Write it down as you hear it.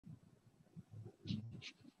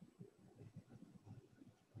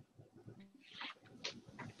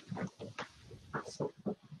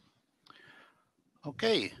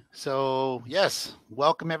Okay, so yes,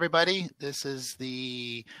 welcome everybody. This is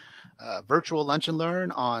the virtual lunch and learn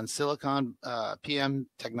on Silicon PM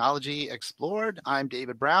Technology Explored. I'm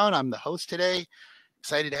David Brown. I'm the host today.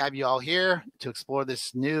 Excited to have you all here to explore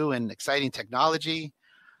this new and exciting technology.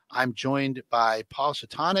 I'm joined by Paul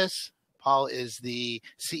Schotanus. Paul is the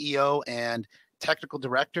CEO and Technical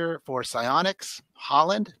Director for Scionix,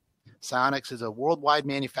 Holland. Scionix is a worldwide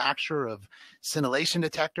manufacturer of scintillation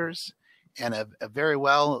detectors and a very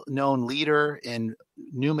well-known leader in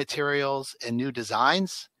new materials and new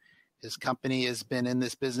designs. His company has been in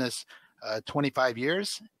this business 25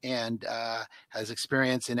 years and has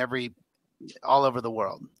experience in all over the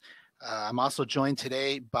world. I'm also joined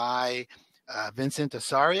today by Vicente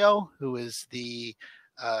Osorio, who is the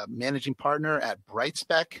managing partner at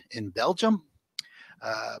BrightSpec in Belgium.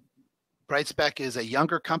 BrightSpec is a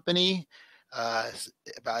younger company,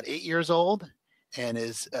 about 8 years old, and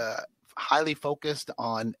is highly focused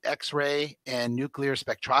on X-ray and nuclear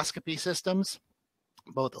spectroscopy systems,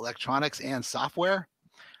 both electronics and software.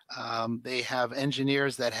 They have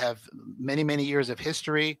engineers that have many, many years of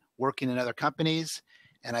history working in other companies,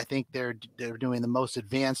 and I think they're doing the most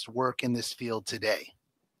advanced work in this field today.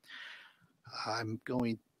 I'm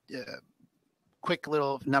going quick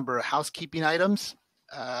little number of housekeeping items.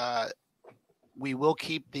 We will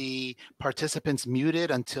keep the participants muted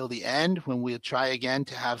until the end when we'll try again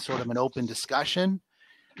to have sort of an open discussion.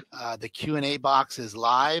 The Q&A box is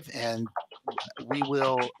live, and we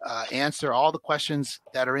will answer all the questions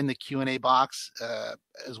that are in the Q&A box,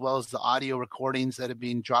 as well as the audio recordings that have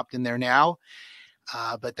been dropped in there now.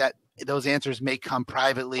 But those answers may come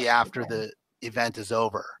privately after the event is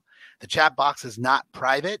over. The chat box is not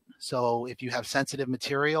private, so if you have sensitive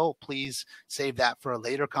material, please save that for a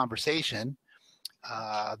later conversation.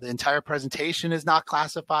 The entire presentation is not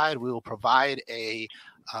classified. We will provide the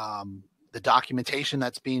documentation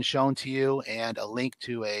that's being shown to you and a link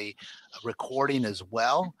to a recording as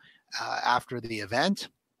well after the event.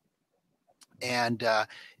 And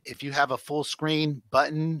if you have a full screen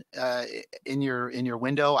button in your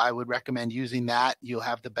window, I would recommend using that. You'll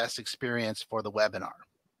have the best experience for the webinar.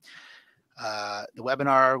 The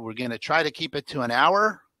webinar, we're going to try to keep it to an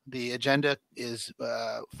hour. The agenda is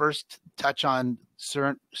first touch on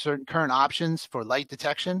certain current options for light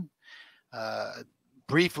detection,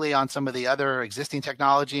 briefly on some of the other existing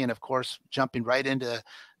technology, and of course, jumping right into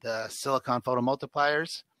the silicon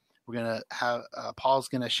photomultipliers. We're going to have Paul's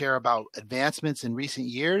going to share about advancements in recent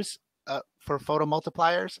years for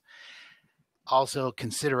photomultipliers. Also,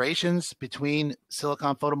 considerations between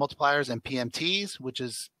silicon photomultipliers and PMTs, which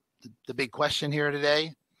is the big question here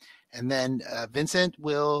today. And then Vincent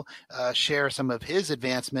will share some of his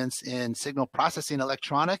advancements in signal processing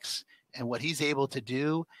electronics and what he's able to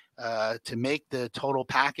do to make the total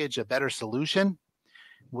package a better solution.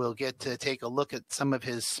 We'll get to take a look at some of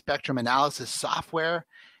his spectrum analysis software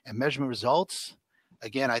and measurement results.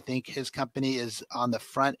 Again, I think his company is on the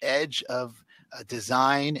front edge of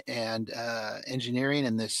design and engineering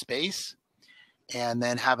in this space. And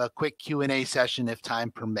then have a quick Q&A session if time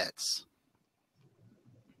permits.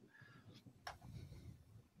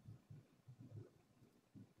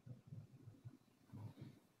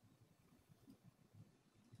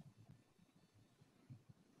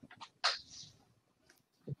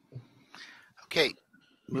 Okay,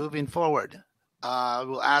 moving forward,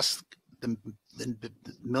 we'll ask the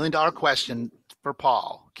million-dollar question for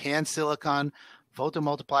Paul. Can silicon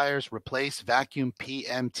photomultipliers replace vacuum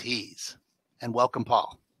PMTs? And welcome,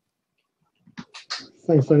 Paul.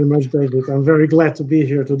 Thanks very much, David. I'm very glad to be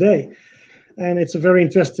here today. And it's a very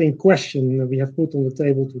interesting question that we have put on the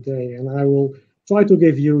table today. And I will try to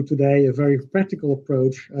give you today a very practical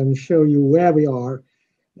approach and show you where we are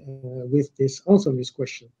with answering this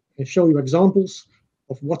question, and show you examples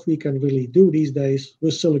of what we can really do these days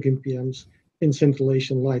with silicon PMs in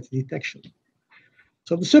scintillation light detection.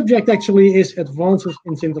 So the subject actually is advances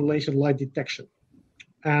in scintillation light detection.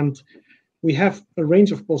 And we have a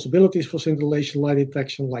range of possibilities for scintillation light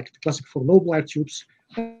detection, like the classic photomultiplier tubes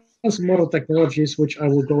and some other technologies, which I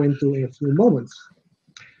will go into in a few moments.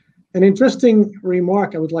 An interesting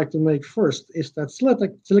remark I would like to make first is that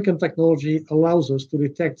silicon technology allows us to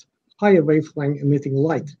detect higher wavelength emitting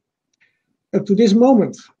light. Up to this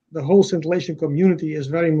moment, the whole scintillation community is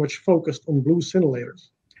very much focused on blue scintillators.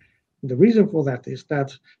 The reason for that is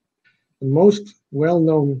that the most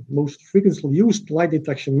well-known, most frequently used light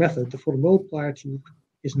detection method, the photomultiplier tube,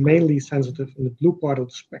 is mainly sensitive in the blue part of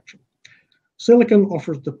the spectrum. Silicon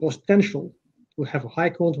offers the potential to have a high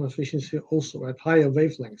quantum efficiency also at higher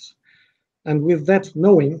wavelengths. And with that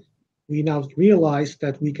knowing, we now realize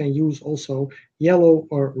that we can use also yellow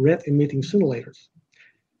or red emitting scintillators.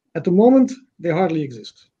 At the moment, they hardly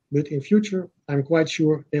exist, but in future, I'm quite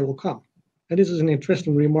sure they will come. And this is an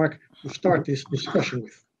interesting remark to start this discussion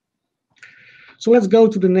with. So let's go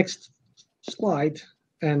to the next slide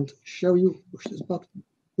and show you, push this button,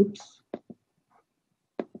 oops.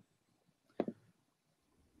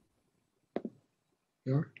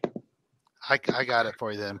 Here. I got it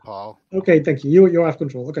for you then, Paul. Okay, thank you. You have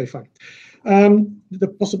control. Okay, fine.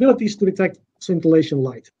 The possibilities to detect scintillation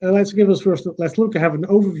light. Let's have an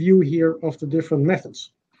overview here of the different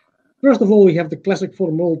methods. First of all, we have the classic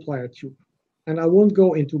photomultiplier tube. And I won't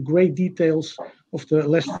go into great details of the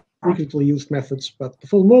less frequently used methods, but the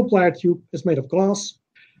photomultiplier tube is made of glass.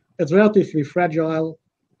 It's relatively fragile,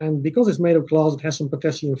 and because it's made of glass, it has some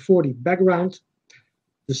potassium-40 background.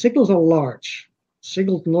 The signals are large.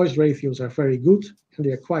 Signal-to-noise ratios are very good, and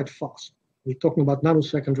they are quite fast. We're talking about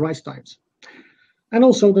nanosecond rise times. And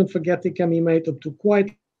also, don't forget, they can be made up to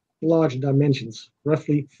quite large dimensions.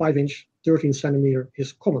 Roughly 5-inch, 13 centimeter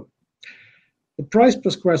is common. The price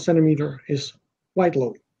per square centimeter is quite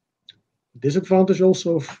low. Disadvantage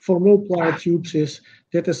also of photomultiplier tubes is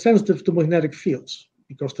that they're sensitive to magnetic fields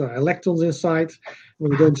because there are electrons inside.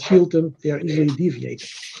 When you don't shield them, they are easily deviated.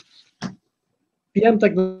 PM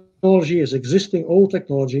technology is existing old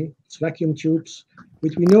technology. It's vacuum tubes,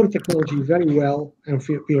 which we know the technology very well and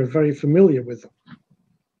we are very familiar with them.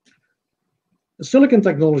 The silicon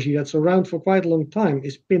technology that's around for quite a long time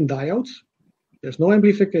is pin diodes. There's no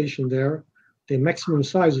amplification there. The maximum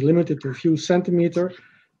size is limited to a few centimeters,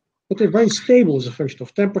 but they're very stable as a function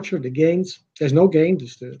of temperature, the gains. There's no gain,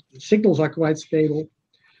 just the signals are quite stable.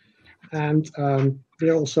 And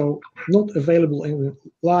they're also not available in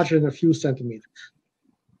larger than a few centimeters.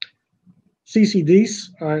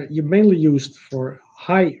 CCDs are mainly used for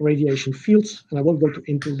high radiation fields, and I won't go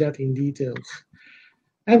into that in details.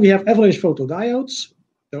 And we have avalanche photodiodes.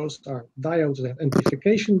 Those are diodes that have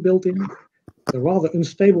amplification built in. They're rather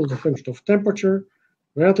unstable as a function of temperature,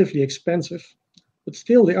 relatively expensive, but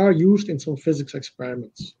still they are used in some physics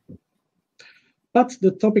experiments. But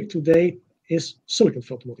the topic today is silicon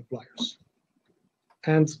photomultipliers.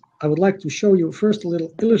 And I would like to show you first a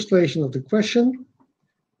little illustration of the question.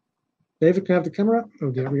 David, can I have the camera?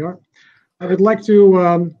 Oh, there we are. I would like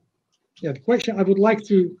to, the question, I would like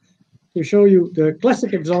to show you the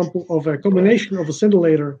classic example of a combination of a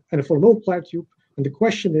scintillator and a photomultiplier tube. And the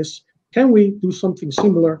question is, can we do something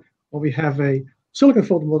similar when we have a silicon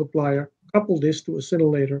photomultiplier, couple this to a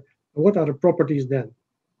scintillator, and what are the properties then?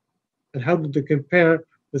 And how do they compare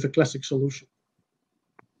with a classic solution?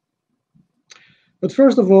 But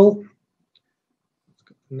first of all, let's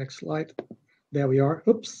go to the next slide. There we are.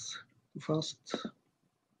 Oops, too fast.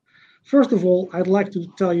 First of all, I'd like to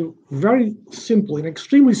tell you very simple, in an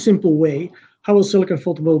extremely simple way, how a silicon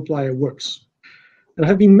photomultiplier works. There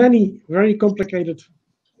have been many very complicated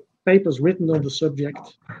papers written on the subject,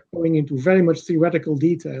 going into very much theoretical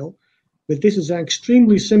detail, but this is an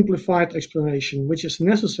extremely simplified explanation, which is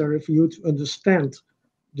necessary for you to understand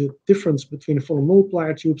the difference between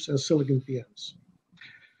photomultiplier tubes and silicon PMs.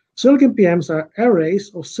 Silicon PMs are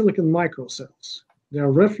arrays of silicon microcells. They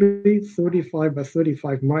are roughly 35 by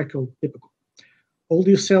 35 micron typical. All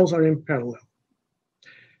these cells are in parallel.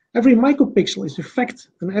 Every micropixel is in fact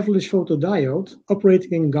an avalanche photodiode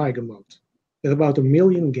operating in Geiger mode with about 1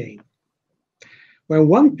 million gain. When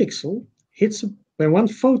one photon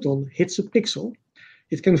hits a pixel,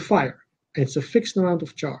 it can fire, and it's a fixed amount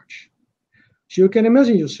of charge. So you can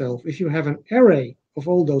imagine yourself, if you have an array of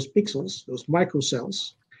all those pixels, those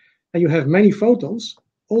microcells, and you have many photons,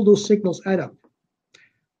 all those signals add up.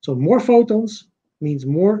 So more photons means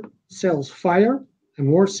more cells fire and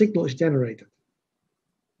more signal is generated.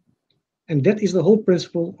 And that is the whole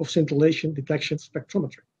principle of scintillation detection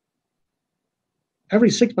spectrometry. Every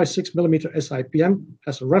 6 by 6 millimeter SiPM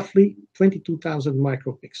has roughly 22,000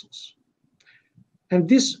 micropixels. And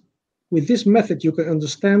with this method, you can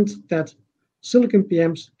understand that silicon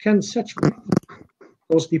PMs can saturate.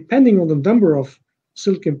 Because depending on the number of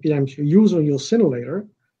silicon PMs you use on your scintillator,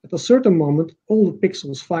 at a certain moment, all the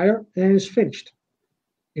pixels fire and it's finished.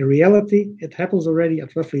 In reality, it happens already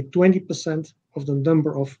at roughly 20% of the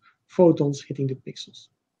number of photons hitting the pixels.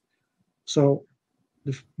 So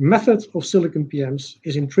the method of silicon PMs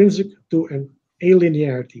is intrinsic to an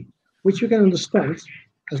alinearity, which you can understand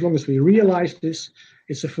as long as we realize this.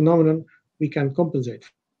 It's a phenomenon we can compensate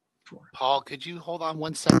for. Paul, could you hold on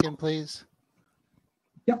 1 second, please?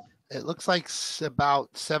 Yep. It looks like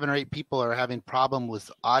about 7 or 8 people are having problem with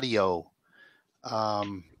audio.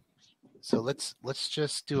 So let's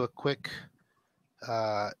just do a quick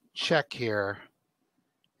check here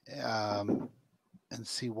and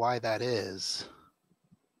see why that is.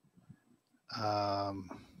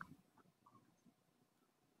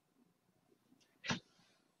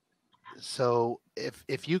 So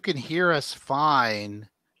if you can hear us fine,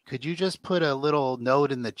 could you just put a little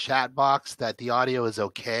note in the chat box that the audio is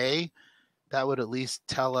okay? That would at least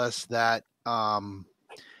tell us that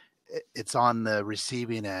it's on the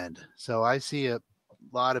receiving end. So I see a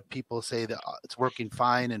lot of people say that it's working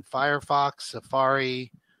fine in Firefox,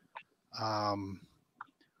 Safari,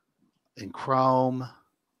 in Chrome.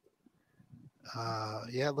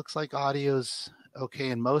 Yeah, it looks like audio's okay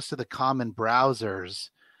in most of the common browsers.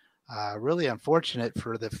 Really unfortunate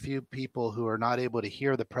for the few people who are not able to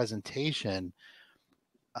hear the presentation.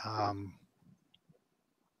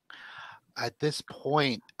 At this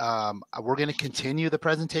point, we're going to continue the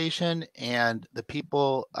presentation, and the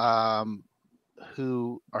people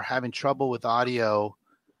who are having trouble with audio,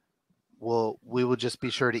 we will just be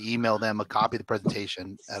sure to email them a copy of the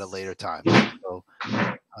presentation at a later time. So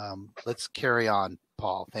let's carry on,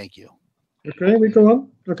 Paul. Thank you. Okay, we go on.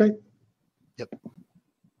 Okay. Yep.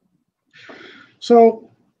 So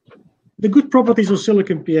the good properties of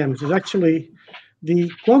silicon PMs is actually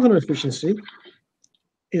the quantum efficiency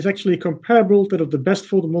is actually comparable to the best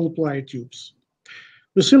photomultiplier tubes.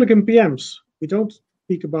 With silicon PMs, we don't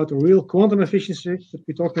speak about the real quantum efficiency, but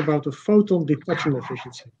we're talking about the photon detection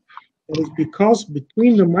efficiency. And it's because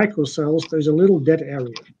between the microcells, there's a little dead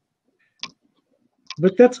area.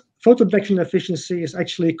 But that photon detection efficiency is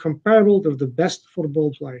actually comparable to the best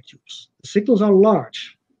photomultiplier tubes. The signals are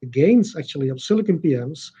large. The gains actually of silicon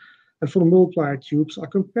PMs and photomultiplier tubes are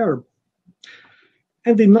comparable.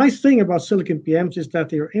 And the nice thing about silicon PMs is that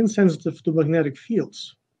they are insensitive to magnetic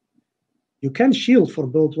fields. You can shield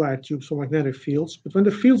photomultiplier tubes from magnetic fields, but when the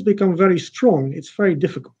fields become very strong, it's very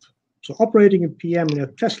difficult. So operating a PM in a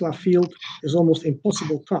Tesla field is almost an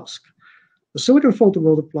impossible task. The silicon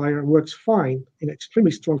photomultiplier works fine in an extremely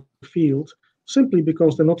strong field simply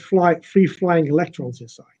because they're not free-flying electrons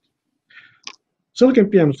inside. Silicon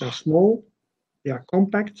PMs are small, they are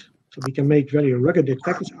compact, so we can make very rugged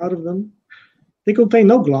detectors out of them. They contain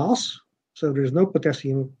no glass, so there is no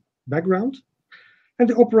potassium background, and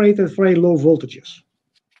they operate at very low voltages.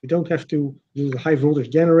 We don't have to use a high voltage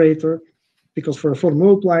generator, because for a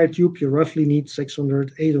photomultiplier tube, you roughly need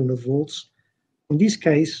 600, 800 volts. In this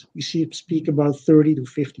case, we speak about 30 to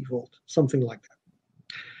 50 volt, something like that.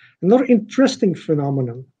 Another interesting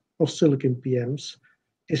phenomenon of silicon PMs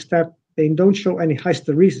is that they don't show any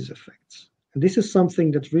hysteresis effects. And this is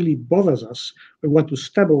something that really bothers us. We want to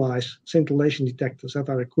stabilize scintillation detectors that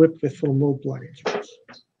are equipped with photomultiplier tubes.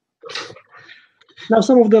 Now,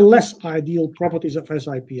 some of the less ideal properties of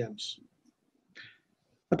SiPMs.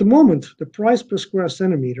 At the moment, the price per square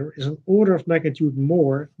centimeter is an order of magnitude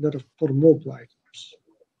more than of photomultiplier tubes.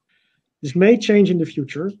 This may change in the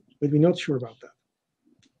future, but we're not sure about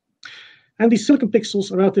that. And these silicon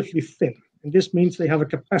pixels are relatively thin. And this means they have a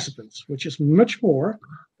capacitance, which is much more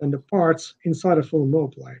than the parts inside a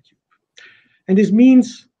photomultiplier tube. And this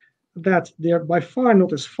means that they're by far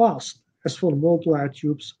not as fast as photomultiplier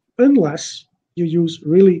tubes unless you use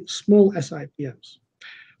really small SiPMs.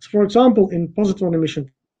 So for example, in positron emission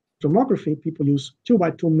tomography, people use 2 by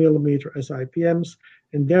 2 millimeter SiPMs,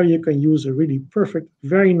 and there you can use a really perfect,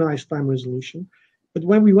 very nice time resolution. But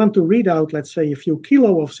when we want to read out, let's say, a few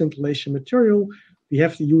kilo of scintillation material, we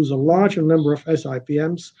have to use a larger number of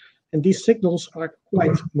SiPMs, and these signals are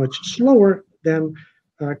quite much slower than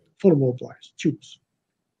photomultiplier tubes.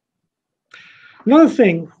 Another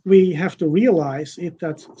thing we have to realize is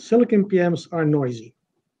that silicon PMs are noisy.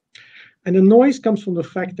 And the noise comes from the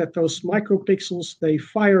fact that those micropixels, they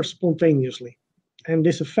fire spontaneously. And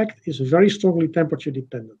this effect is very strongly temperature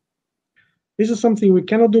dependent. This is something we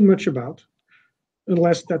cannot do much about,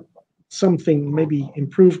 unless that something may be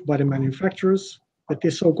improved by the manufacturers. But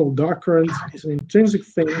this so-called dark current is an intrinsic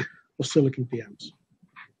thing of silicon PMs.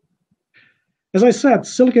 As I said,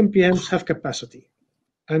 silicon PMs have capacity.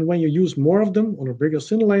 And when you use more of them on a bigger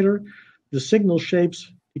scintillator, the signal shapes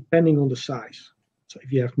depending on the size. So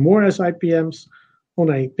if you have more SiPMs on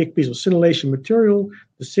a big piece of scintillation material,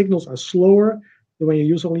 the signals are slower than when you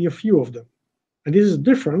use only a few of them. And this is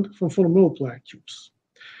different from photomultiplier tubes.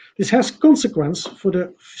 This has consequence for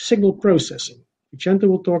the signal processing. Vicente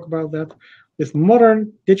will talk about that. With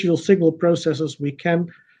modern digital signal processors, we can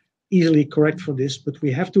easily correct for this, but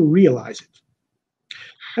we have to realize it.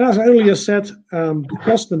 And as I earlier said,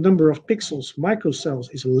 because the number of pixels,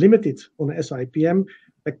 microcells, is limited on the SiPM,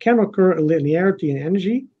 there can occur a linearity in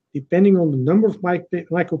energy depending on the number of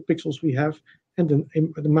micropixels we have and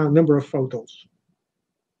the number of photons.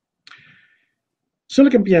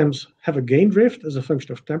 Silicon PMs have a gain drift as a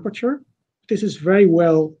function of temperature. This is very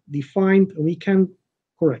well defined, and we can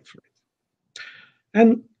correct for it.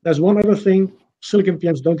 And there's one other thing, silicon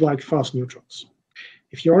PMs don't like fast neutrons.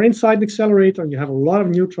 If you're inside an accelerator and you have a lot of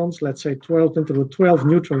neutrons, let's say 12 × 10⁻12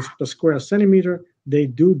 neutrons per square centimeter, they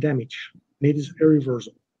do damage, and it is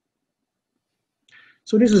irreversible.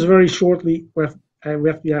 So this is very shortly what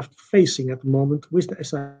we have facing at the moment with the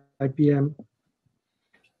SiPM.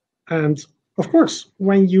 And of course,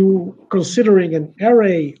 when you considering an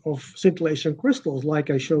array of scintillation crystals, like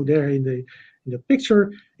I showed there in the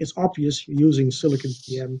picture, it's obvious you're using silicon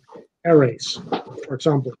PM arrays, for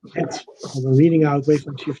example, when reading out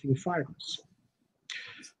waveform shifting fibers.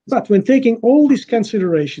 But when taking all these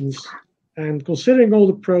considerations and considering all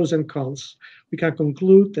the pros and cons, we can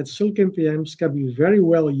conclude that silicon PMs can be very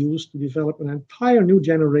well used to develop an entire new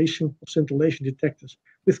generation of scintillation detectors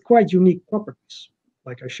with quite unique properties.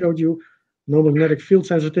 Like I showed you, no magnetic field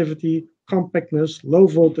sensitivity, compactness, low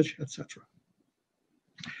voltage, etc.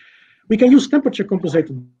 We can use temperature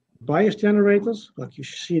compensated bias generators, like you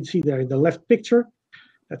see there in the left picture.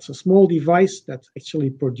 That's a small device that actually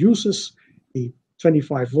produces the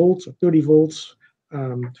 25 volts or 30 volts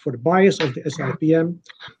for the bias of the SiPM,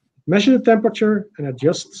 measure the temperature, and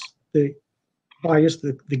adjusts the bias,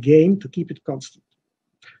 the gain, to keep it constant,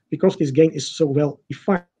 because this gain is so well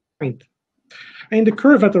defined. In the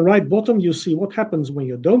curve at the right bottom, you see what happens when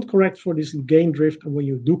you don't correct for this gain drift and when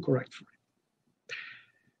you do correct for it.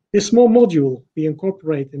 This small module we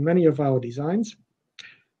incorporate in many of our designs.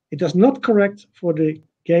 It does not correct for the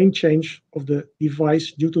gain change of the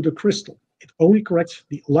device due to the crystal. It only corrects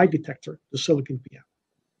the light detector, the silicon PM.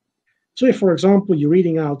 So if, for example, you're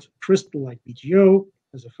reading out crystal like BGO,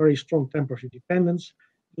 has a very strong temperature dependence,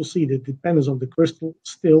 you'll see the dependence of the crystal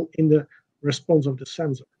still in the response of the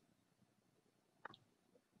sensor.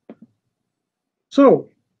 So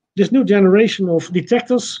this new generation of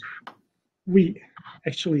detectors, we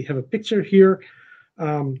actually have a picture here.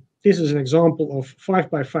 This is an example of 5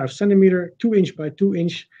 by 5 centimeter, 2 inch by 2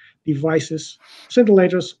 inch devices,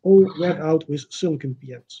 scintillators, all read out with silicon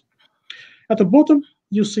PMs. At the bottom,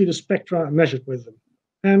 you see the spectra measured with them.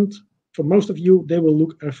 And for most of you, they will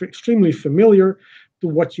look extremely familiar to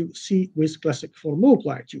what you see with classic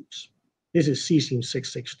photomultiplier tubes. This is cesium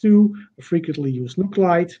 662, a frequently used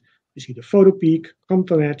nuclide. You see the photopeak,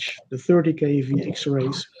 Compton edge, the 30 keV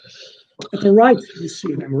X-rays. At the right, you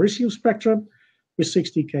see an americium spectrum with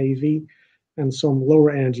 60 keV and some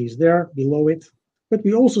lower energies there below it. But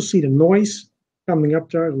we also see the noise coming up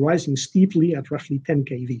there, rising steeply at roughly 10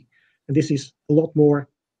 keV. And this is a lot more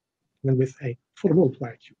than with a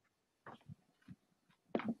photomultiplier tube.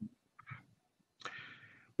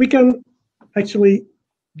 We can actually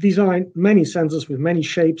design many sensors with many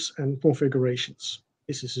shapes and configurations.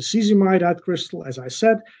 This is a cesium iodide crystal, as I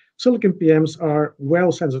said. Silicon PMs are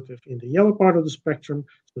well sensitive in the yellow part of the spectrum.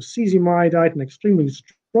 So cesium iodide, an extremely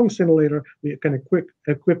strong scintillator, we can equip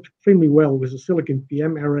extremely well with a silicon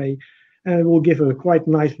PM array, and it will give a quite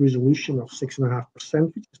nice resolution of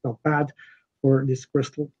 6.5%, which is not bad for this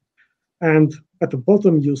crystal. And at the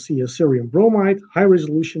bottom, you'll see a cerium bromide high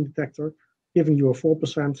resolution detector, giving you a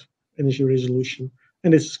 4% energy resolution,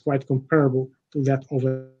 and this is quite comparable to that of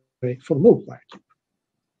a photomultiplier tube.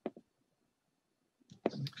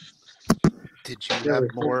 Did you have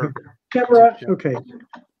more? Camera, okay.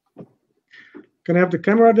 Can I have the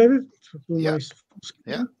camera, David? Yeah.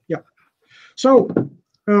 Yeah. So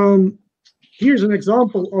here's an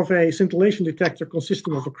example of a scintillation detector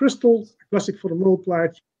consisting of a crystal, a classic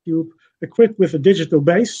photomultiplier tube, equipped with a digital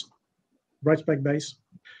base, BrightSpec base.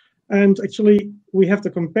 And actually, we have to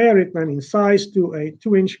compare it then in size to a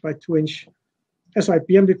 2 inch by 2 inch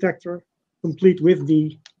SiPM detector, complete with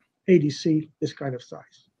the ADC, this kind of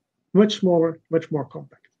size. Much smaller, much more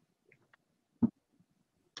compact.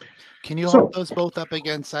 Can you hold those both up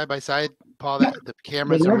again side by side, Paul? The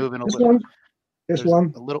cameras are moving a little. This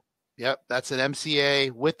one. A little. Yep, that's an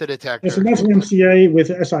MCA with the detector. It's an MCA with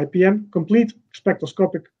the SiPM, complete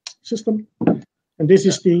spectroscopic system. And this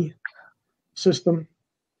is the system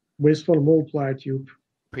with photomultiplier tube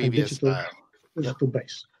previous and digital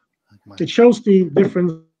base. Like it shows the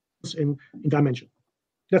difference in dimension.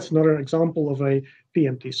 That's another example of a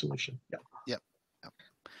PMT solution. Yeah. Yep.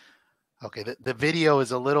 Okay. The video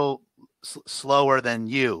is a little slower than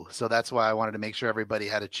you, so that's why I wanted to make sure everybody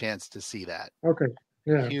had a chance to see that. Okay.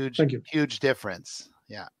 Yeah. Thank you. Huge difference.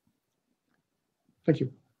 Yeah. Thank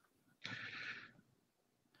you.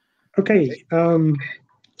 Okay.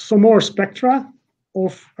 Some more spectra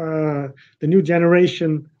of the new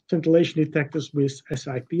generation scintillation detectors with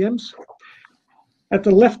SiPMs. At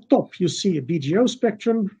the left top, you see a BGO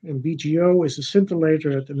spectrum, and BGO is a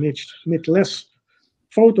scintillator that emits less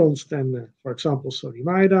photons than, for example, sodium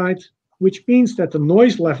iodide, which means that the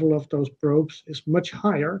noise level of those probes is much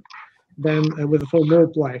higher than with a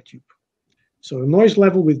photomultiplier tube. So the noise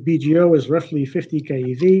level with BGO is roughly 50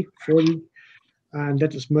 keV, 40, and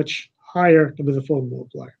that is much higher than with a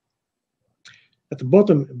photomultiplier. At the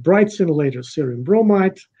bottom, bright scintillator cerium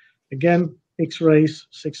bromide, again, X-rays,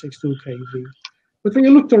 662 keV. But when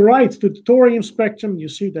you look to the right, to the thorium spectrum, you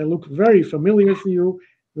see they look very familiar to you.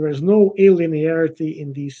 There is no alienarity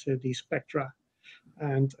in these spectra,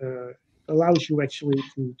 and allows you actually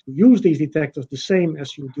to use these detectors the same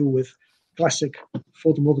as you do with classic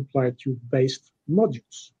photomultiplier tube-based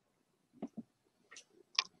modules.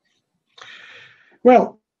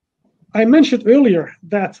 Well, I mentioned earlier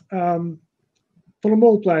that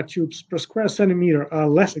photomultiplier tubes per square centimeter are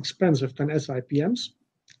less expensive than SiPMs.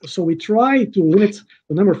 So we try to limit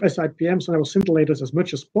the number of SiPMs on our scintillators as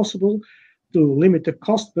much as possible to limit the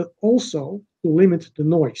cost, but also to limit the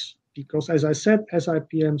noise. Because as I said,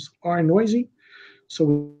 SiPMs are noisy,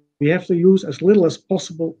 so we have to use as little as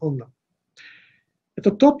possible on them. At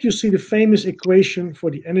the top, you see the famous equation for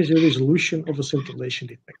the energy resolution of a scintillation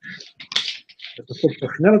detector. There's the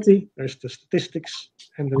proportionality, there's the statistics,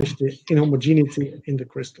 and there is the inhomogeneity in the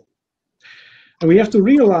crystal. And we have to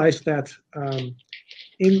realize that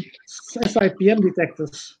in SiPM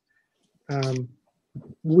detectors,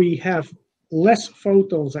 we have less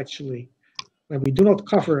photons actually, and we do not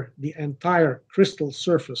cover the entire crystal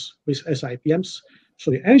surface with SiPMs.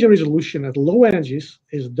 So the energy resolution at low energies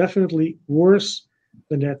is definitely worse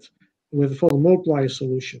than that with a photomultiplier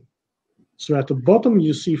solution. So at the bottom,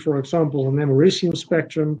 you see, for example, an americium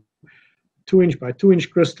spectrum, 2-inch by 2-inch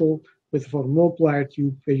crystal with a photomultiplier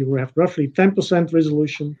tube where you have roughly 10%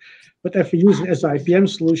 resolution. But if you use an SiPM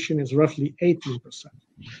solution, it's roughly 18%.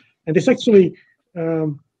 And this actually,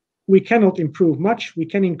 we cannot improve much. We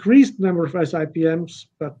can increase the number of SiPMs,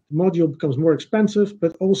 but the module becomes more expensive,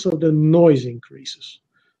 but also the noise increases.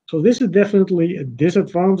 So this is definitely a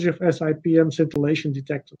disadvantage of SiPM scintillation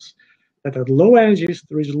detectors, that at low energies,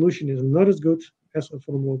 the resolution is not as good as a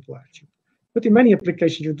photomultiplier tube. But in many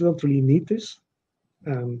applications, you don't really need this.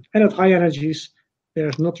 And at high energies,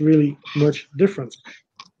 there's not really much difference.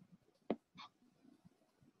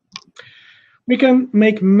 We can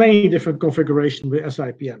make many different configurations with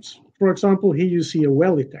SiPMs. For example, here you see a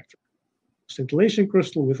well detector, scintillation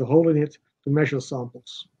crystal with a hole in it to measure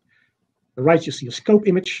samples. On the right, you see a scope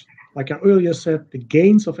image. Like I earlier said, the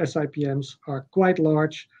gains of SiPMs are quite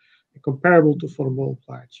large and comparable to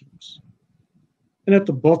photomultiplier tubes. And at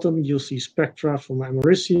the bottom, you'll see spectra from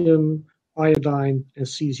americium, iodine, and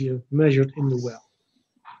cesium measured in the well.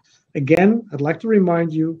 Again, I'd like to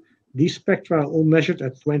remind you, these spectra are all measured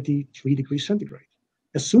at 23 degrees centigrade.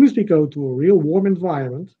 As soon as we go to a real warm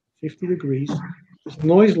environment, 50 degrees, this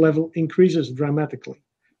noise level increases dramatically.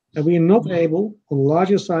 And we are not able, on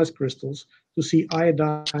larger size crystals, to see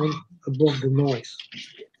iodine above the noise.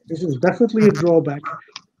 This is definitely a drawback.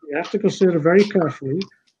 You have to consider very carefully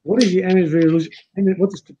what is the energy, and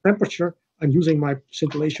what is the temperature I'm using my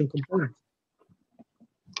scintillation component.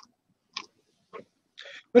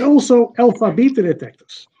 But also alpha beta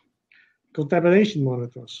detectors, contamination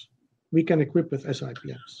monitors, we can equip with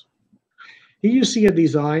SiPMs. Here you see a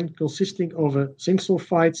design consisting of a zinc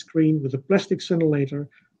sulfide screen with a plastic scintillator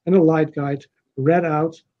and a light guide read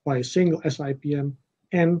out by a single SiPM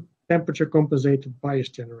and temperature compensated bias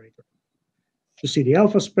generator. You see the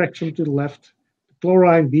alpha spectrum to the left, the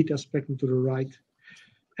chlorine beta spectrum to the right.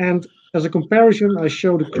 And as a comparison, I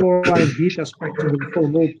show the chlorine beta spectrum with the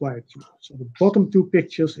photomultiplier tube. So the bottom two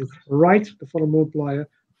pictures is right, the photomultiplier,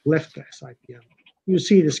 left the SiPM. You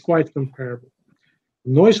see it is quite comparable.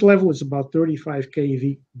 The noise level is about 35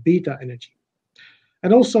 keV beta energy.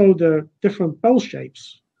 And also the different pole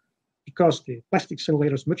shapes, because the plastic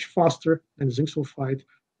scintillator is much faster than the zinc sulfide,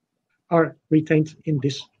 are retained in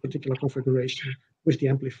this particular configuration with the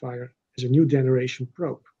amplifier as a new generation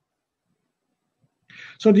probe.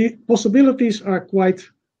 So the possibilities are quite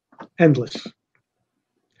endless.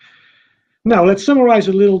 Now let's summarize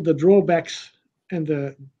a little the drawbacks and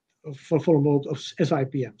the mode of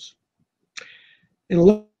SiPMs.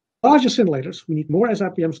 In larger scintillators, we need more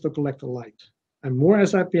SiPMs to collect the light, and more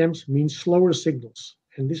SiPMs means slower signals,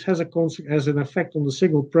 and this has an effect on the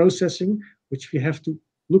signal processing, which we have to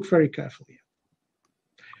look very carefully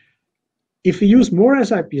at. If we use more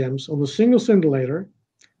SiPMs on a single scintillator,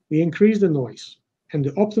 we increase the noise, and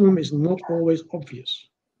the optimum is not always obvious.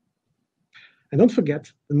 And don't forget,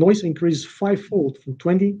 the noise increases 5-fold from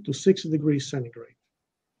 20 to 60 degrees centigrade.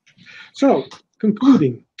 So,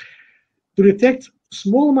 concluding, to detect a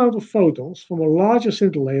small amount of photons from a larger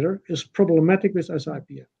scintillator is problematic with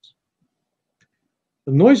SiPMs.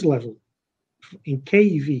 The noise level in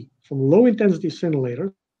keV from low-intensity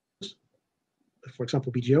scintillators, for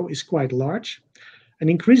example BGO, is quite large, And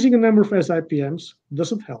increasing the number of SiPMs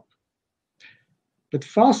doesn't help. But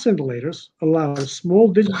fast scintillators allow small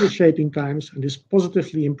digital shaping times, and this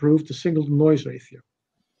positively improves the signal-to-noise ratio.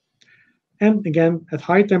 And again, at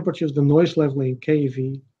high temperatures, the noise level in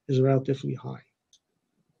keV is relatively high.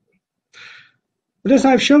 But as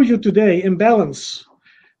I've shown you today, in balance,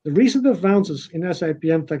 the recent advances in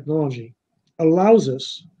SiPM technology allows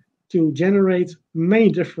us to generate many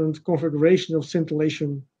different configurations of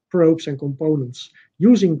scintillation probes and components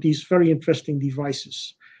using these very interesting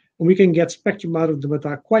devices. And we can get spectrum out of them that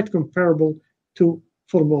are quite comparable to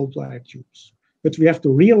photomultiplier tubes. But we have to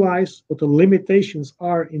realize what the limitations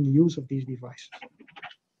are in the use of these devices.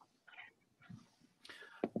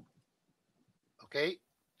 Okay,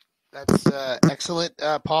 that's excellent,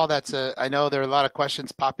 Paul. I know there are a lot of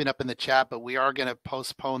questions popping up in the chat, but we are going to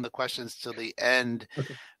postpone the questions till the end.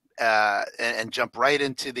 Okay. And jump right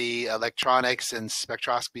into the electronics and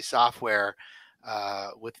spectroscopy software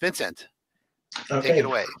with Vincent. Okay. Take it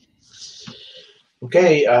away.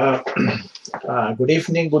 Okay. Good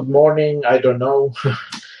evening, good morning, I don't know,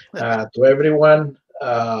 to everyone.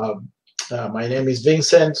 My name is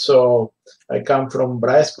Vincent, so I come from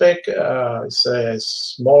BrightSpec. It's a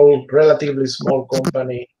small, relatively small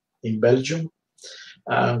company in Belgium.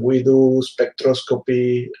 And we do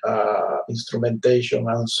spectroscopy, instrumentation,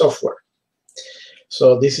 and software.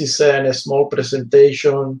 So this is a small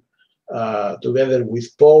presentation together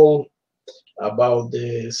with Paul about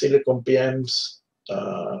the silicon PMs.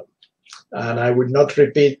 And I will not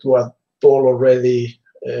repeat what Paul already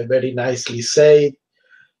very nicely said,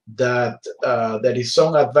 that there is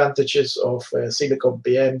some advantages of silicon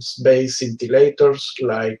PMs-based scintillators,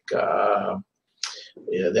 like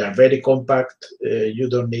they are very compact. You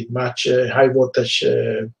don't need much high voltage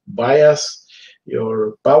bias.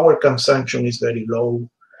 Your power consumption is very low.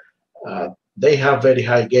 They have very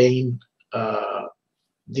high gain.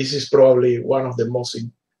 This is probably one of the most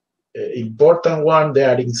important one. They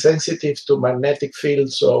are insensitive to magnetic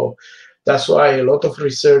fields, so that's why a lot of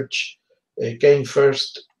research came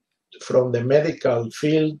first from the medical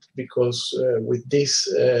field, because with these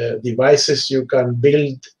devices you can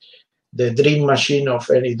build the dream machine of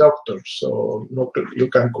any doctor. So you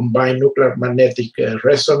can combine nuclear magnetic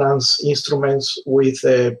resonance instruments with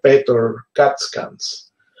PET or CAT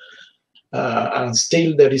scans. And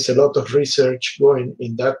still there is a lot of research going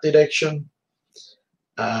in that direction.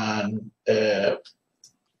 And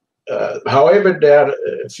however, there are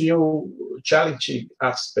a few challenging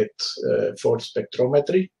aspects for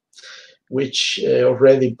spectrometry, which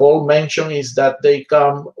already Paul mentioned, is that they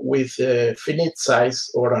come with finite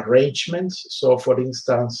size or arrangements. So for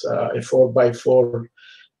instance, a 4x4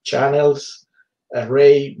 channels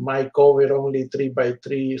array might cover only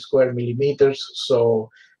 3x3 square millimeters. So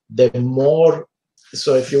the more,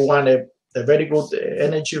 so if you want a very good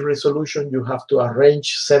energy resolution, you have to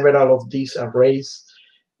arrange several of these arrays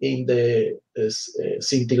in the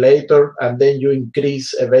scintillator, and then you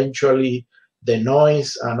increase eventually the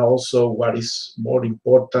noise, and also what is more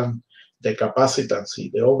important, the capacitancy,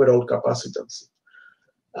 the overall capacitancy.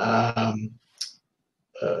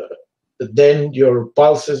 Then your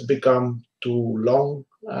pulses become too long,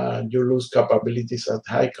 and you lose capabilities at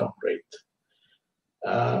high count rate.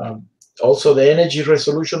 Also, the energy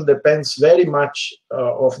resolution depends very much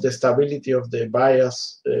of the stability of the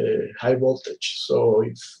bias high voltage. So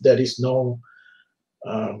if there is no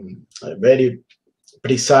very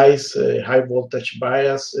precise high voltage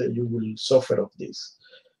bias, you will suffer of this.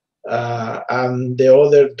 And the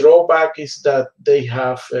other drawback is that they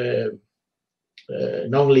have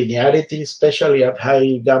non-linearity, especially at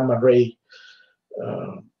high gamma ray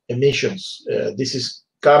emissions. This is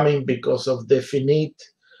coming because of the finite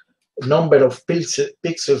number of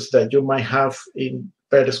pixels that you might have in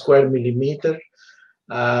per square millimeter,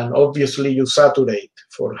 and obviously you saturate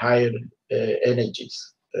for higher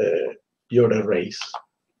energies your arrays.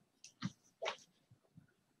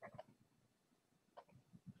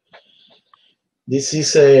 This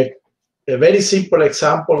is a very simple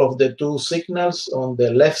example of the two signals. On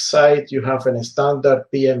the left side, you have a standard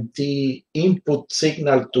PMT input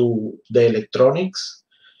signal to the electronics,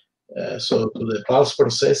 so to the pulse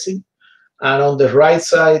processing. And on the right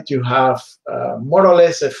side, you have more or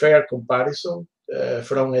less a fair comparison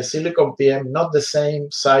from a silicon PM, not the same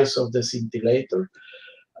size of the scintillator,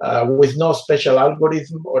 with no special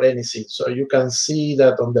algorithm or anything. So you can see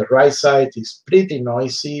that on the right side is pretty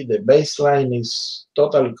noisy, the baseline is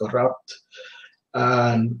totally corrupt,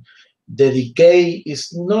 and the decay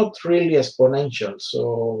is not really exponential.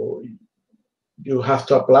 So you have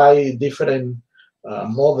to apply different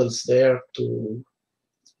models there to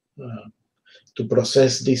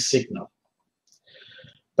process this signal.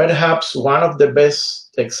 Perhaps one of the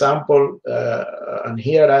best example, and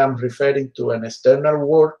here I am referring to an external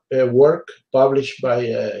work published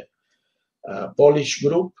by a Polish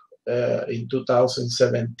group in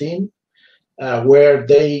 2017, where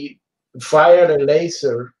they fired a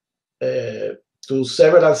laser to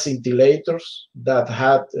several scintillators that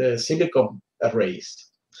had silicon arrays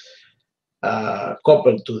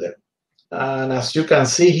coupled to them. And as you can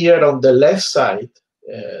see here on the left side,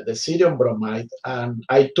 the cerium bromide, and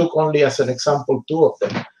I took only as an example 2 of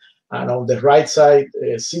them, and on the right side,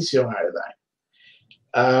 cesium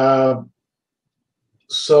iodine.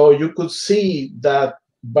 So you could see that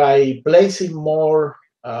by placing more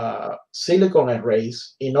silicon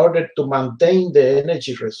arrays in order to maintain the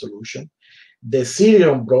energy resolution, the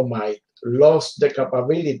cerium bromide lost the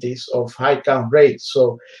capabilities of high count rates.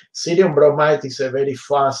 So cerium bromide is a very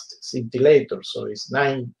fast scintillator, so it's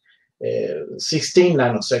 16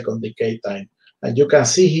 nanosecond decay time. And you can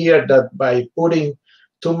see here that by putting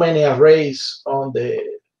too many arrays on the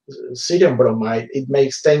cerium bromide, it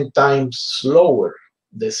makes 10 times slower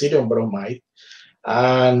the cerium bromide.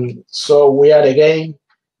 And so we are again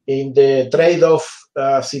in the trade-off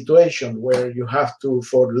situation where you have to,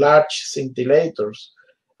 for large scintillators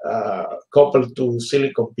coupled to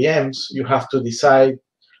silicon PMs, you have to decide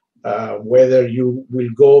whether you will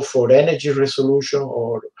go for energy resolution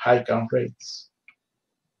or high count rates.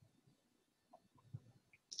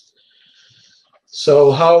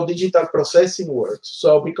 So how digital processing works.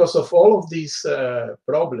 So because of all of these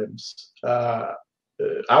problems,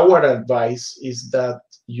 our advice is that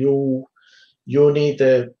you need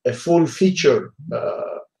a full feature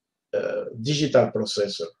digital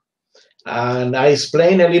processor. And I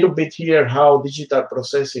explain a little bit here how digital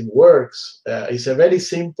processing works. It's a very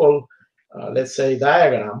simple, let's say,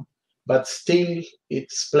 diagram, but still it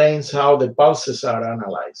explains how the pulses are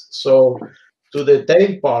analyzed. So to the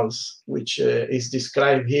tail pulse, which is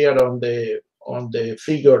described here on the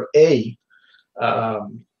figure A,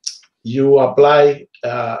 you apply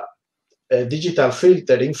a digital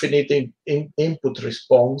filter, infinite input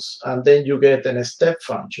response, and then you get a step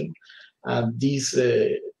function. And this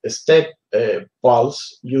step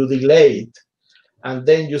pulse, you delay it, and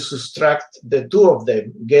then you subtract the 2 of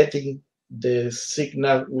them, getting the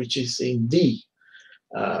signal which is in D.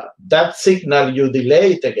 That signal you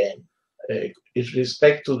delay it again with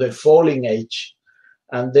respect to the falling edge,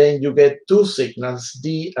 and then you get 2 signals,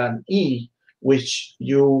 D and E, which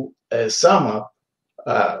you sum up,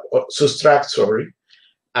 subtract, sorry,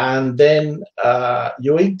 and then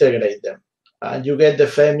you integrate them. And you get the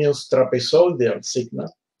famous trapezoidal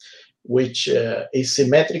signal, which is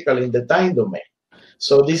symmetrical in the time domain.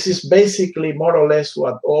 So this is basically more or less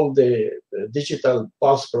what all the digital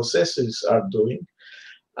pulse processors are doing.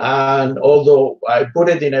 And although I put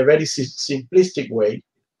it in a very simplistic way,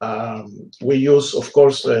 we use, of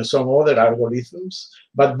course, some other algorithms,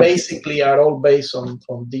 but basically are all based on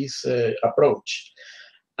this approach.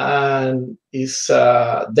 And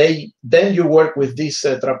then you work with this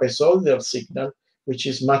trapezoidal signal, which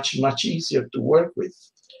is much easier to work with,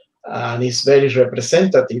 and is very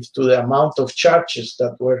representative to the amount of charges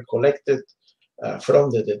that were collected from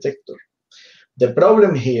the detector. The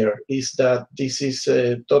problem here is that this is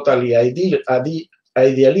totally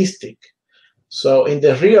idealistic. So in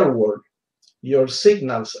the real world, your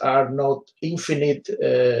signals are not infinite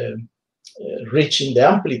reaching the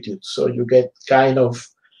amplitude, so you get kind of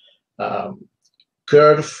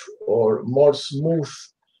curve or more smooth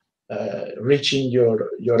reaching your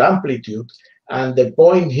amplitude. And the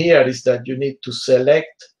point here is that you need to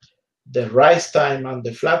select the rise time and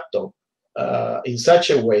the flat top in such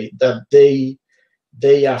a way that they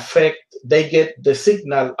get the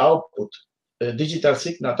signal output, digital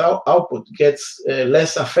signal output gets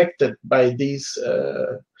less affected by these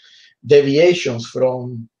deviations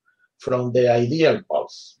from the ideal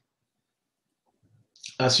pulse.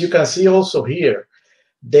 As you can see also here,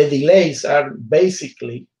 the delays are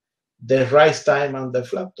basically the rise time and the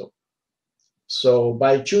flat top. So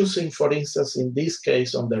by choosing, for instance, in this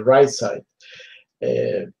case on the right side,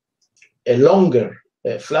 a longer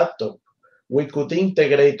flat top, we could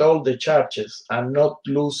integrate all the charges and not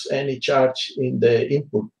lose any charge in the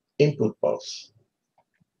input pulse.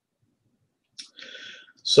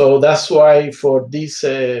 So that's why for this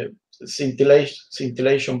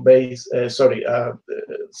scintillation-based,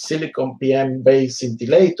 silicon PM-based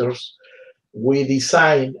scintillators, we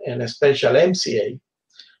design a special MCA,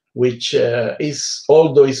 which is,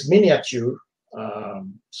 although it's miniature,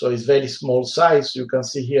 so it's very small size. You can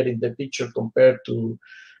see here in the picture compared to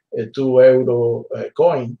a €2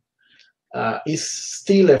 coin. is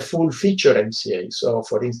still a full feature MCA. So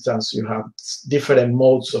for instance, you have different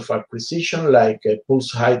modes of acquisition, like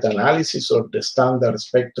pulse height analysis or the standard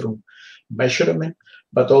spectrum measurement,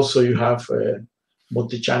 but also you have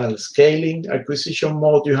multi-channel scaling acquisition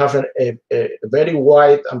mode. You have a very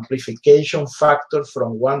wide amplification factor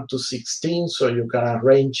from 1 to 16, so you can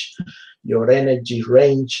arrange your energy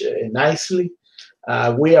range nicely.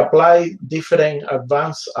 We apply different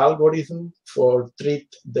advanced algorithms for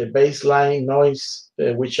treat the baseline noise,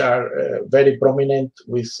 which are very prominent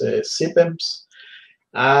with SiPMs.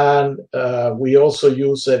 And we also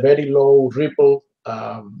use a very low ripple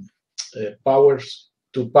powers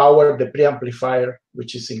to power the preamplifier,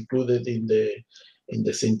 which is included in the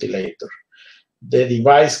scintillator. The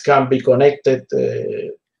device can be connected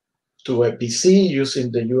to a PC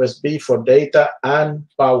using the USB for data and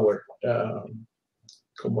power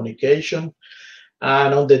communication.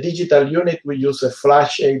 And on the digital unit, we use a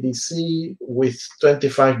flash ADC with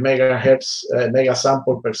 25 megahertz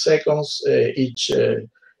megasample per second, each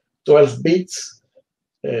 12 bits,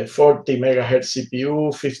 40 megahertz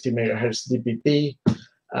CPU, 50 megahertz DPP.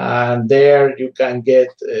 And there you can get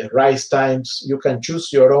rise times. You can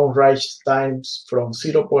choose your own rise times from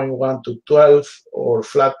 0.1 to 12 or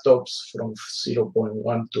flat tops from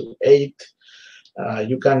 0.1 to 8.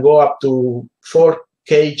 You can go up to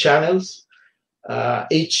 4K channels,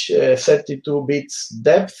 each 32 bits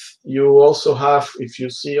depth. You also have, if you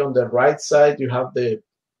see on the right side, you have the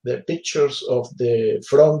pictures of the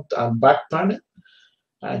front and back panel.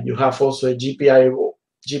 And you have also a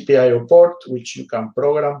GPIO port, which you can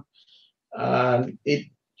program. And it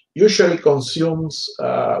usually consumes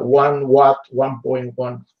 1 watt,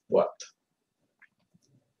 1.1 watt.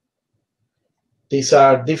 These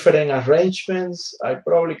are different arrangements. I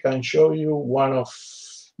probably can show you one of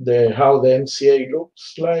how the MCA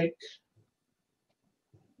looks like.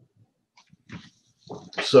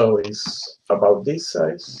 So it's about this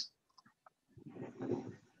size.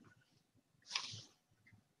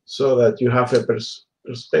 So that you have a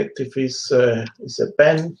perspective is a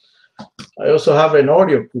pen. I also have an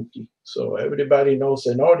Oreo cookie. So everybody knows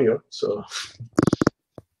an Oreo. So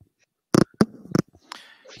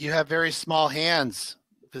you have very small hands,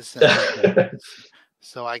 Vicente.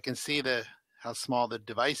 So I can see how small the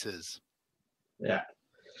device is. Yeah.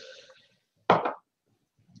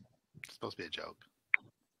 It's supposed to be a joke.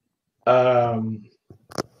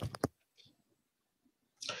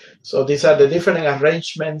 So these are the different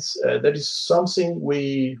arrangements. There is something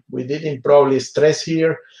we didn't probably stress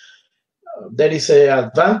here. There is an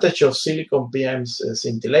advantage of silicon PM's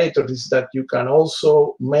scintillator is that you can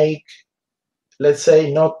also make, let's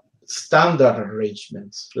say, not standard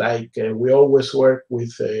arrangements. Like we always work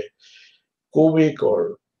with cubic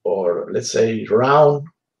or let's say round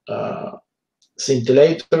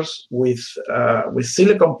scintillators. With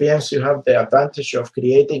silicon PMs, you have the advantage of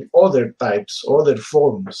creating other types, other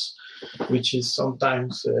forms, which is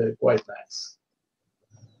sometimes quite nice.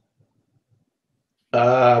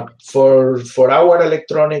 For our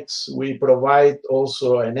electronics, we provide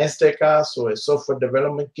also an SDK, so a software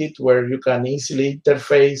development kit, where you can easily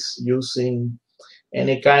interface using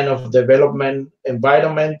any kind of development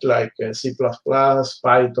environment like C++,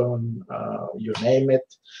 Python, you name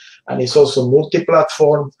it. And it's also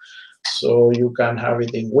multi-platform, so you can have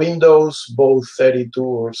it in Windows, both 32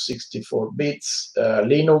 or 64 bits.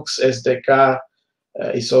 Linux SDK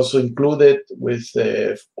is also included with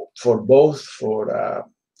for both for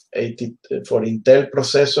Intel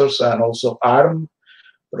processors and also ARM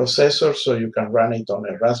processors, so you can run it on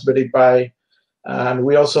a Raspberry Pi. And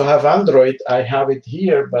we also have Android. I have it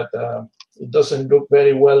here, but it doesn't look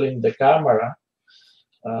very well in the camera.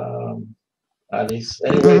 And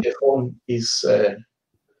anyway, the phone is the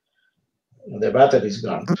battery is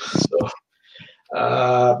gone. So,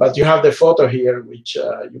 but you have the photo here, which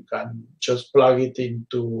you can just plug it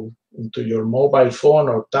into your mobile phone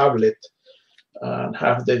or tablet and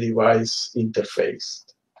have the device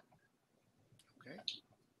interfaced. Okay.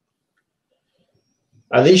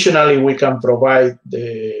 Additionally, we can provide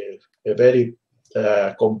a very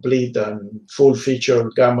complete and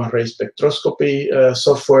full-featured gamma-ray spectroscopy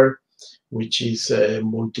software, which is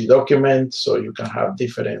multi-document, so you can have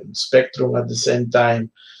different spectrum at the same time.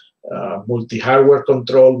 Multi-hardware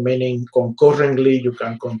control, meaning concurrently you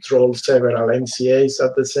can control several MCAs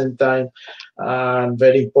at the same time. And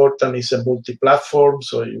very important is a multi-platform,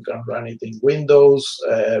 so you can run it in Windows,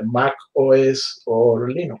 Mac OS, or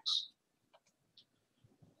Linux.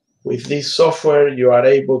 With this software, you are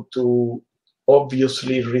able to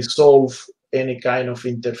obviously resolve any kind of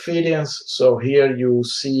interference. So here you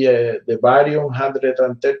see the barium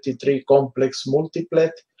 133 complex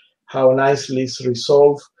multiplet how nicely it's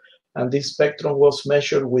resolved. And this spectrum was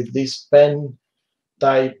measured with this pen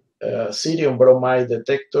type cerium bromide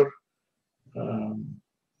detector.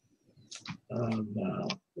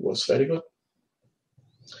 Was very good.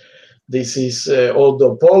 This is,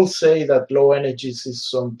 although Paul say that low energies is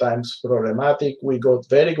sometimes problematic, we got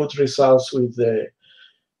very good results with the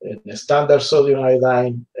standard sodium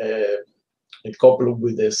iodine coupled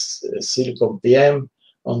with the silicon PM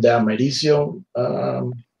on the americium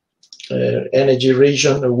energy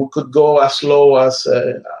region. We could go as low as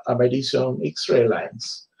americium X-ray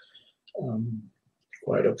lines.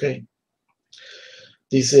 Quite okay.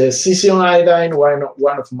 This cesium iodine,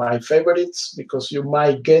 one of my favorites, because you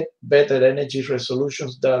might get better energy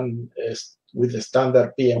resolutions than with the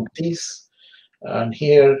standard PMTs. And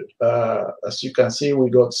here, as you can see, we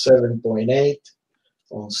got 7.8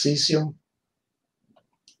 on cesium.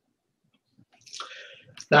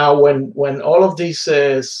 Now, when all of these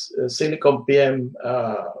silicon PM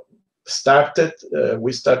started,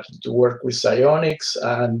 we started to work with Scionix,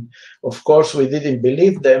 and of course we didn't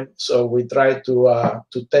believe them, so we tried to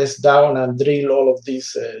test down and drill all of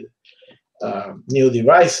these new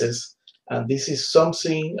devices. And this is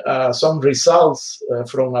something, some results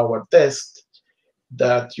from our test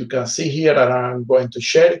that you can see here, and I'm going to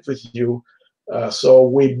share it with you. So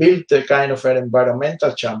we built a kind of an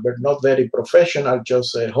environmental chamber, not very professional,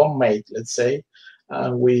 just a homemade, let's say.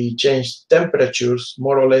 And we changed temperatures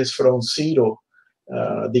more or less from 0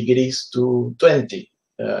 degrees to 20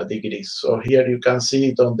 degrees. So here you can see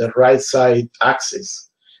it on the right side axis,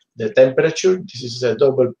 the temperature. This is a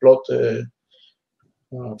double plot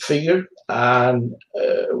figure. And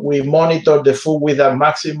we monitor the food with a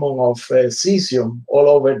maximum of cesium all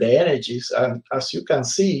over the energies. And as you can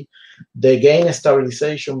see, the gain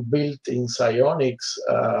stabilization built in Scionix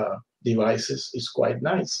devices is quite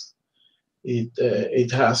nice.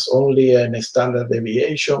 It has only a standard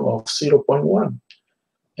deviation of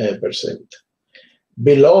 0.1%.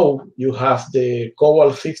 Below, you have the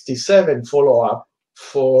Cobalt 57 follow-up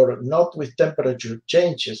for not with temperature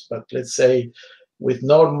changes, but let's say with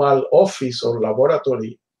normal office or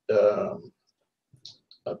laboratory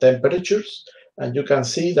temperatures. And you can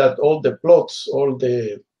see that all the plots, all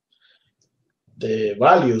the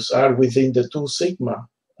values are within the 2 sigma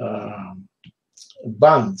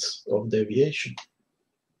bands of deviation.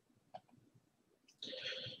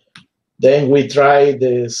 Then we try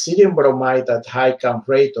the cerium bromide at high count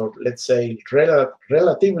rate, or let's say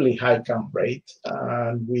relatively high count rate,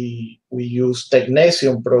 and we use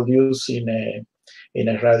technetium produced in a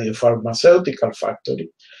radiopharmaceutical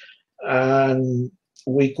factory, and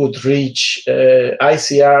we could reach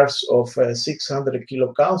ICRs of 600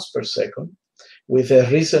 kilocounts per second with a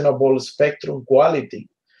reasonable spectrum quality.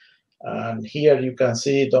 And here you can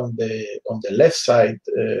see it on the left side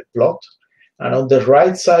plot. And on the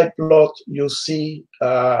right side plot, you see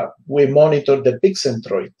we monitor the peak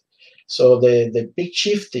centroid. So the peak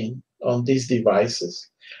shifting on these devices.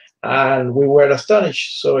 And we were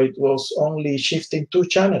astonished. So it was only shifting 2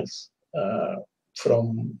 channels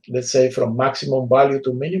from, let's say, from maximum value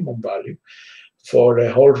to minimum value for a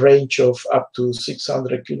whole range of up to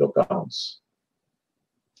 600 kilocounts.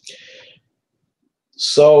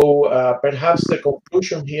 So perhaps the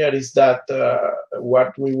conclusion here is that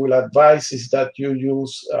what we will advise is that you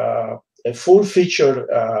use a full feature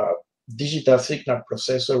digital signal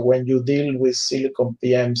processor when you deal with silicon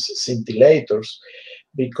PM's scintillators,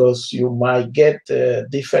 because you might get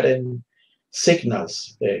different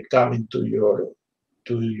signals coming to your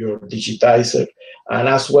digitizer. And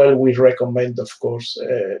as well, we recommend, of course,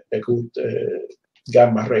 a good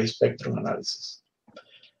gamma ray spectrum analysis.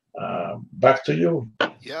 Back to you.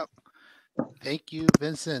 Yep. Thank you,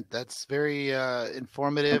 Vincent. That's very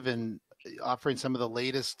informative and offering some of the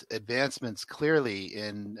latest advancements clearly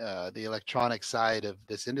in the electronic side of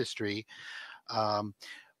this industry.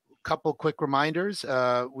 Couple quick reminders.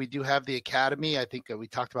 We do have the Academy. I think we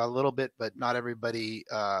talked about a little bit, but not everybody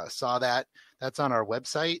saw that. That's on our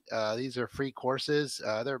website. These are free courses.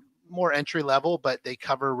 They're more entry level, but they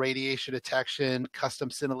cover radiation detection, custom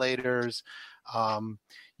scintillators.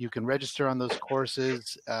 You can register on those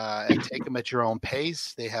courses and take them at your own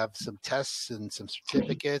pace. They have some tests and some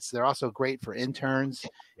certificates. They're also great for interns.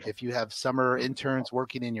 If you have summer interns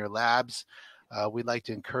working in your labs, we'd like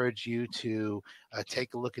to encourage you to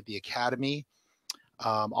take a look at the Academy.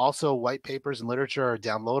 Also, white papers and literature are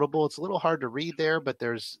downloadable. It's a little hard to read there, but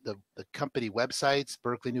there's the company websites,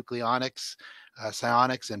 Berkeley Nucleonics,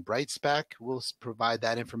 Scionix, and BrightSpec. We'll provide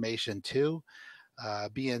that information too.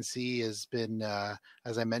 BNC has been,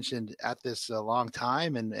 as I mentioned, at this a long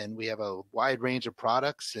time, and we have a wide range of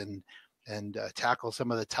products, and tackle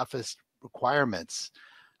some of the toughest requirements.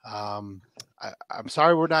 I'm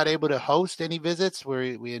sorry we're not able to host any visits.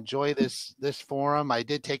 We enjoy this forum. I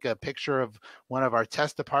did take a picture of one of our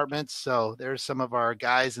test departments, so there's some of our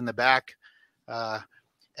guys in the back,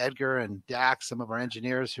 Edgar and Dax, some of our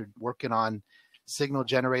engineers who are working on signal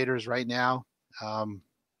generators right now. We're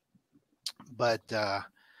going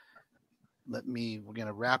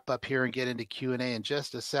to wrap up here and get into Q&A in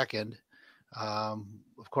just a second.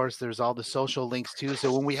 Of course, there's all the social links too.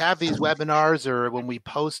 So when we have these webinars or when we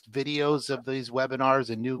post videos of these webinars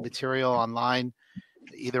and new material online,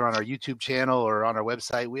 either on our YouTube channel or on our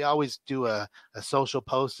website, we always do a social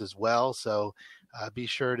post as well. So be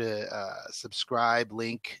sure to subscribe,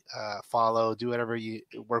 link, follow, do whatever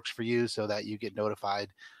works for you so that you get notified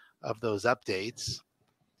of those updates.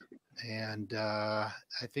 And I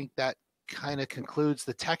think that kind of concludes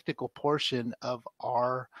the technical portion of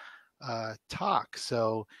our talk.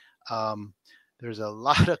 So there's a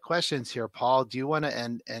lot of questions here. Paul, do you want to,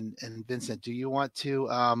 and Vincent, do you want to,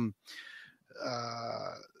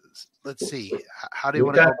 let's see, how do you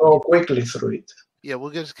want to go quickly through it? Yeah,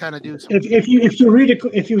 we'll just kind of do some. If you read it,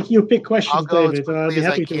 if you pick questions, I'll go David, as quickly as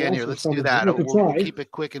I can here. Let's do that. We'll keep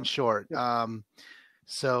it quick and short. Yeah.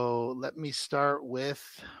 So let me start with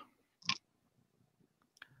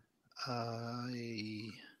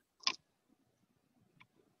I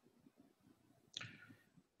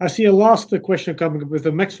see a last question coming up with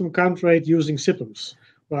the maximum count rate using SiPMs.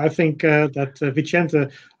 Well, I think that Vicente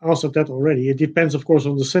answered that already. It depends, of course,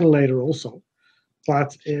 on the scintillator also.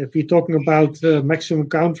 But if we're talking about maximum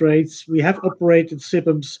count rates, we have operated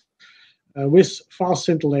SiPMs with fast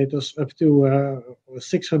scintillators up to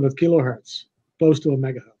 600 kilohertz, close to a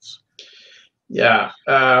megahertz. Yeah.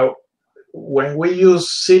 When we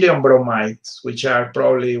use cerium bromides, which are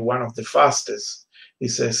probably one of the fastest,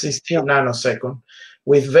 it's a 16 nanosecond,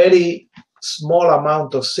 with very small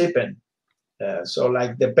amount of SiPM. So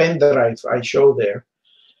like the pen drive I showed there,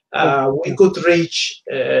 we could reach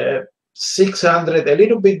 600, a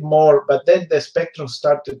little bit more, but then the spectrum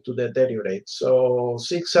started to deteriorate. So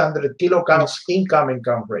 600 kilocounts incoming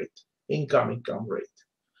count rate.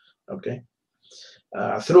 Okay.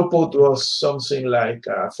 Throughput was something like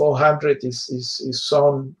 400 is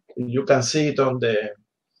shown. You can see it on the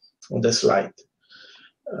slide.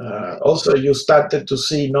 Also, you started to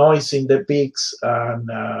see noise in the peaks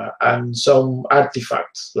and some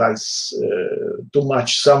artifacts like too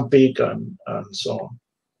much sun peak and so on.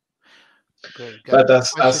 But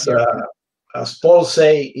as Paul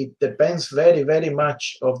say, it depends very, very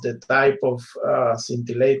much of the type of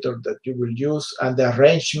scintillator that you will use and the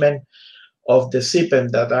arrangement of the SiPM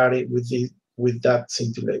that are with that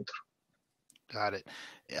scintillator. Got it.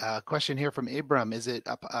 Question here from Abram. Is it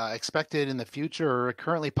expected in the future or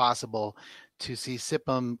currently possible to see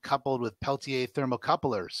SiPM coupled with Peltier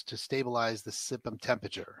thermocouplers to stabilize the SiPM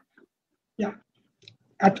temperature? Yeah,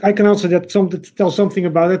 I can answer that. Tell something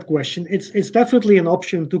about that question. It's definitely an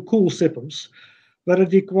option to cool SiPMs, but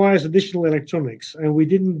it requires additional electronics, and we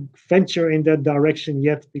didn't venture in that direction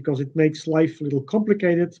yet because it makes life a little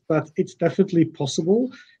complicated. But it's definitely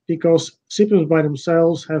possible because SiPMs by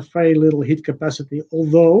themselves have very little heat capacity,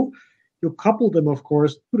 although you couple them, of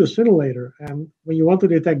course, to the scintillator. And when you want to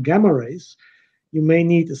detect gamma rays, you may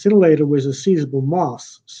need a scintillator with a seizable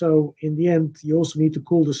mass. So in the end, you also need to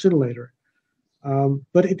cool the scintillator.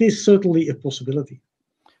 But it is certainly a possibility.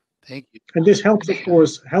 Thank you. And this helps, of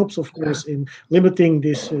course, in limiting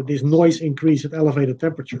this noise increase at elevated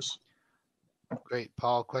temperatures. Great,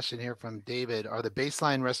 Paul. Question here from David: are the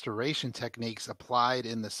baseline restoration techniques applied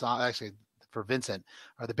in the actually for Vincent?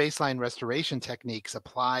 Are the baseline restoration techniques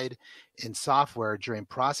applied in software during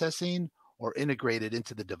processing or integrated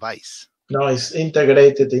into the device? No, it's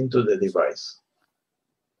integrated into the device.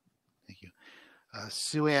 Thank you.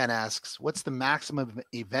 Sue-Ann asks, what's the maximum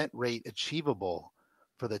event rate achievable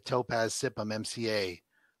for the Topaz SiPM MCA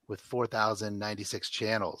with 4,096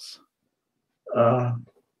 channels?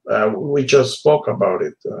 We just spoke about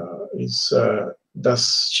it.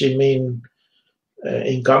 Does she mean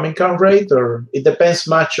incoming count rate, or it depends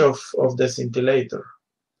much of the scintillator?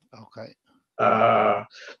 Okay.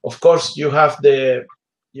 Of course, you have the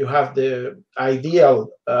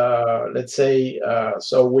ideal. Let's say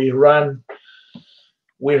so we run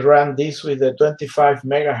this with the 25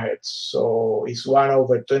 megahertz, so it's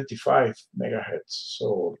 1/25 megahertz.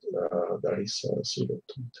 So that is 0.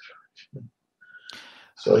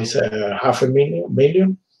 So it's half a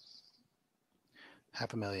million.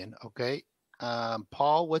 Half a million. Okay.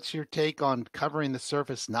 Paul, what's your take on covering the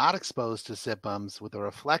surface not exposed to SiPMs with a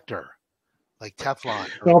reflector, like Teflon?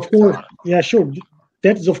 Well, of course, yeah, sure.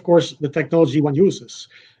 That is, of course, the technology one uses.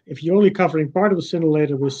 If you're only covering part of the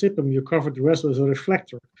scintillator with SiPM, you cover the rest with a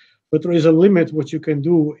reflector. But there is a limit what you can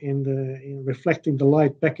do in reflecting the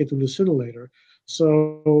light back into the scintillator.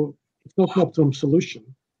 So it's not an optimum solution,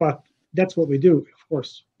 but that's what we do, of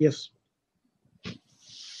course. Yes.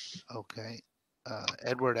 Okay.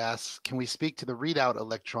 Edward asks, can we speak to the readout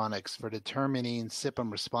electronics for determining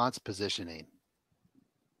SiPM response positioning?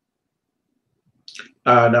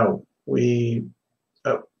 No,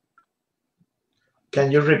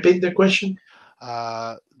 can you repeat the question?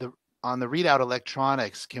 On the readout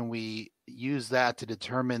electronics, can we use that to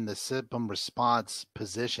determine the SiPM response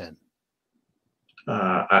position?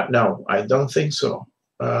 No, I don't think so.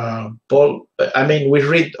 Paul, I mean, we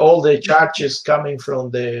read all the charges coming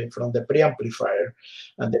from the preamplifier,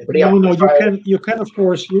 and the preamplifier. No, you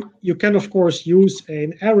can of course use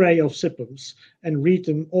an array of SiPMs and read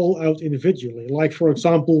them all out individually. Like for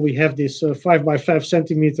example, we have this 5 by 5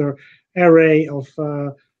 centimeter array of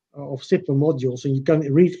SiPM modules, and you can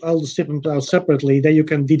read all the SiPMs out separately. Then you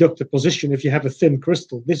can deduct the position if you have a thin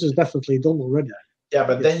crystal. This is definitely done already. Yeah,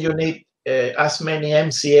 but then you need as many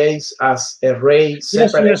MCAs as array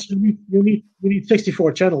separate. Yes, you need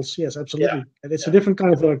 64 channels. Yes, absolutely. Yeah. And it's a different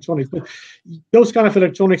kind of electronics. But those kind of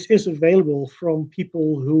electronics is available from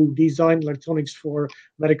people who design electronics for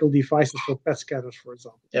medical devices, for PET scanners, for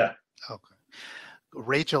example. Yeah. Okay.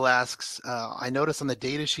 Rachel asks, I noticed on the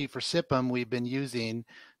data sheet for SiPM, we've been using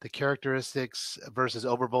the characteristics versus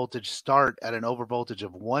overvoltage start at an overvoltage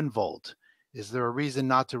of 1 volt. Is there a reason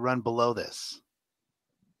not to run below this?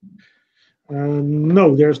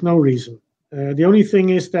 No, there's no reason. The only thing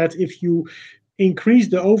is that if you increase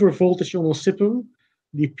the overvoltage on a SiPM,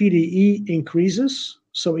 the PDE increases.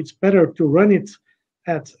 So it's better to run it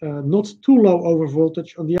at not too low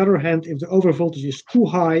overvoltage. On the other hand, if the overvoltage is too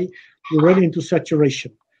high, you run into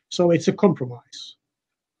saturation. So it's a compromise.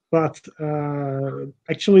 But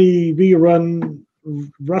actually, we run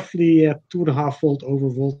roughly at 2.5 volt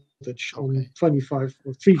overvoltage on 25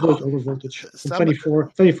 or 3 volt overvoltage on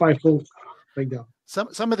 25 volt breakdown.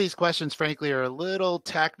 Some of these questions, frankly, are a little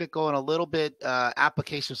technical and a little bit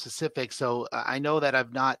application specific. So I know that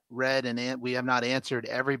I've not read and we have not answered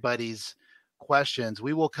everybody's questions.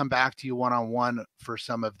 We will come back to you one-on-one for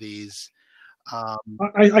some of these.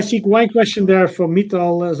 I see one question there from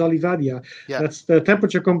Mital Zalivadia. Yeah. That's the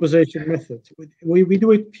temperature compensation method. We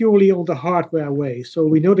do it purely on the hardware way. So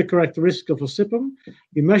we know the characteristics of a SiPM,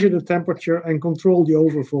 we measure the temperature and control the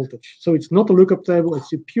overvoltage. So it's not a lookup table,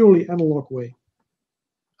 it's a purely analog way.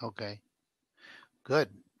 Okay, good.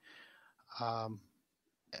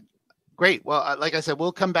 Great. Well, like I said,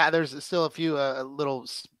 we'll come back. There's still a few little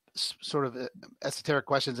sort of esoteric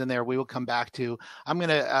questions in there we will come back to. I'm going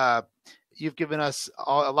to you've given us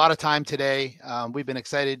a lot of time today. We've been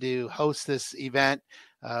excited to host this event.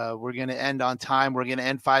 We're going to end on time. We're going to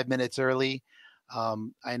end 5 minutes early.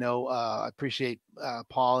 I know I appreciate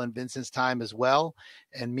Paul and Vincent's time as well.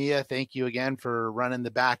 And Mia, thank you again for running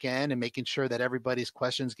the back end and making sure that everybody's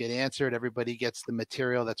questions get answered. Everybody gets the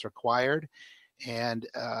material that's required. And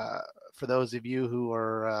for those of you who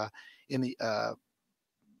are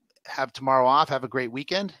have tomorrow off, have a great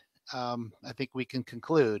weekend. I think we can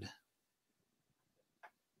conclude.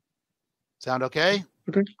 Sound okay?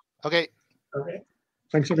 Okay. Okay.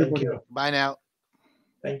 Thanks, everybody. Thank you. Bye now.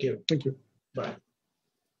 Thank you. Thank you. Bye.